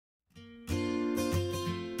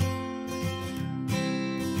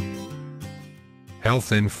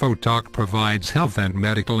Health Info Talk provides health and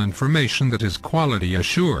medical information that is quality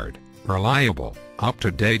assured, reliable,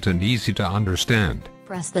 up-to-date and easy to understand.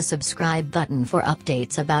 Press the subscribe button for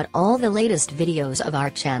updates about all the latest videos of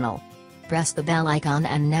our channel. Press the bell icon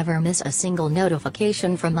and never miss a single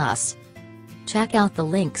notification from us. Check out the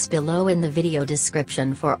links below in the video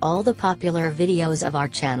description for all the popular videos of our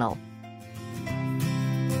channel.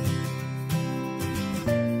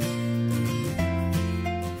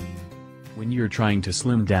 When you're trying to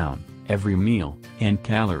slim down, every meal and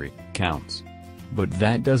calorie counts. But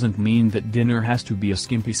that doesn't mean that dinner has to be a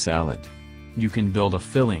skimpy salad. You can build a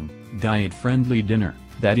filling, diet-friendly dinner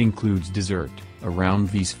that includes dessert around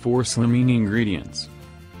these 4 slimming ingredients.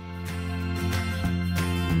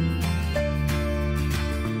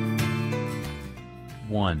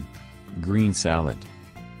 One. Green salad.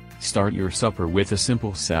 Start your supper with a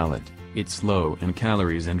simple salad. It's low in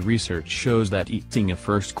calories and research shows that eating a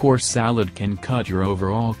first-course salad can cut your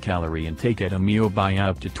overall calorie intake at a meal by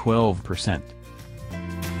up to 12%.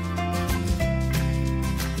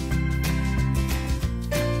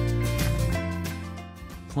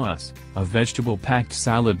 Plus, a vegetable-packed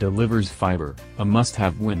salad delivers fiber, a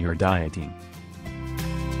must-have when you're dieting.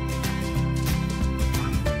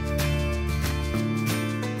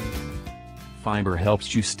 Fiber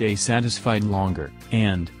helps you stay satisfied longer,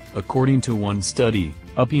 and, according to one study,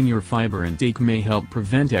 upping your fiber intake may help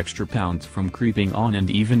prevent extra pounds from creeping on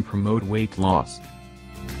and even promote weight loss.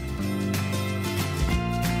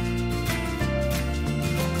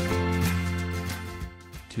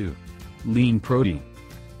 Two. Lean protein.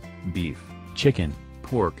 Beef, chicken,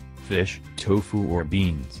 pork, fish, tofu or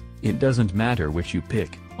beans, it doesn't matter which you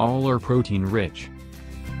pick, all are protein-rich.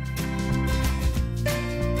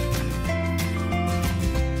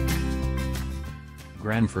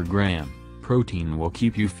 Gram for gram, protein will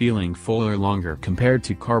keep you feeling fuller longer compared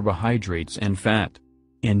to carbohydrates and fat.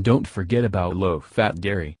 And don't forget about low-fat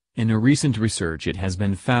dairy. In a recent research it has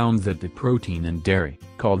been found that the protein in dairy,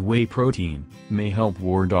 called whey protein, may help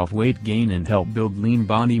ward off weight gain and help build lean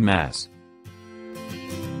body mass.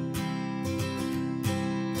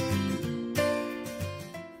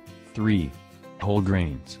 Three. Whole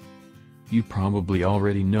grains. You probably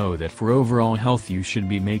already know that for overall health you should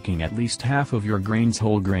be making at least half of your grains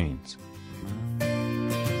whole grains.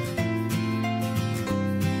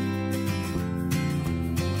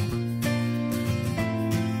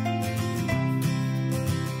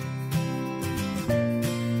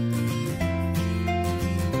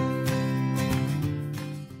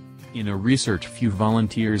 In a research, few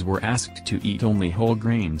volunteers were asked to eat only whole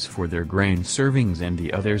grains for their grain servings and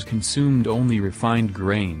the others consumed only refined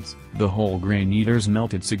grains. The whole grain eaters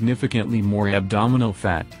melted significantly more abdominal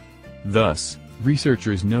fat. Thus,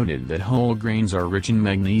 researchers noted that whole grains are rich in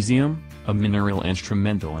magnesium, a mineral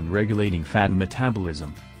instrumental in regulating fat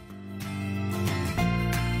metabolism.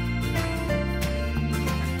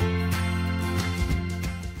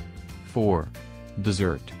 Four.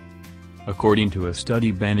 Dessert. According to a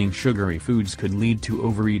study, banning sugary foods could lead to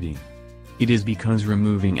overeating. It is because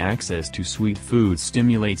removing access to sweet foods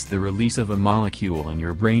stimulates the release of a molecule in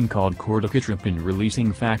your brain called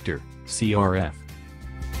corticotropin-releasing factor, CRF.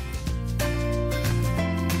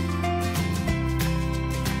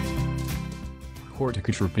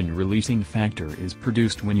 Corticotropin-releasing factor is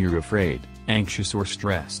produced when you're afraid, anxious or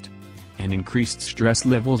stressed. And increased stress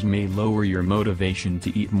levels may lower your motivation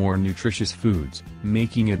to eat more nutritious foods,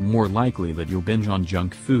 making it more likely that you'll binge on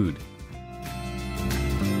junk food.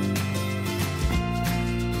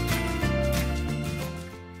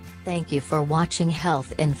 Thank you for watching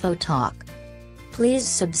Health Info Talk. Please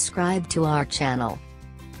subscribe to our channel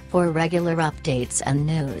for regular updates and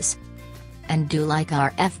news. And do like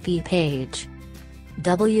our FB page,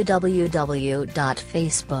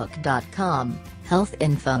 www.facebook.com. Health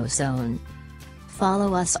Info Zone.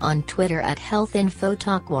 Follow us on Twitter at Health Info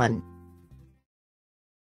Talk 1.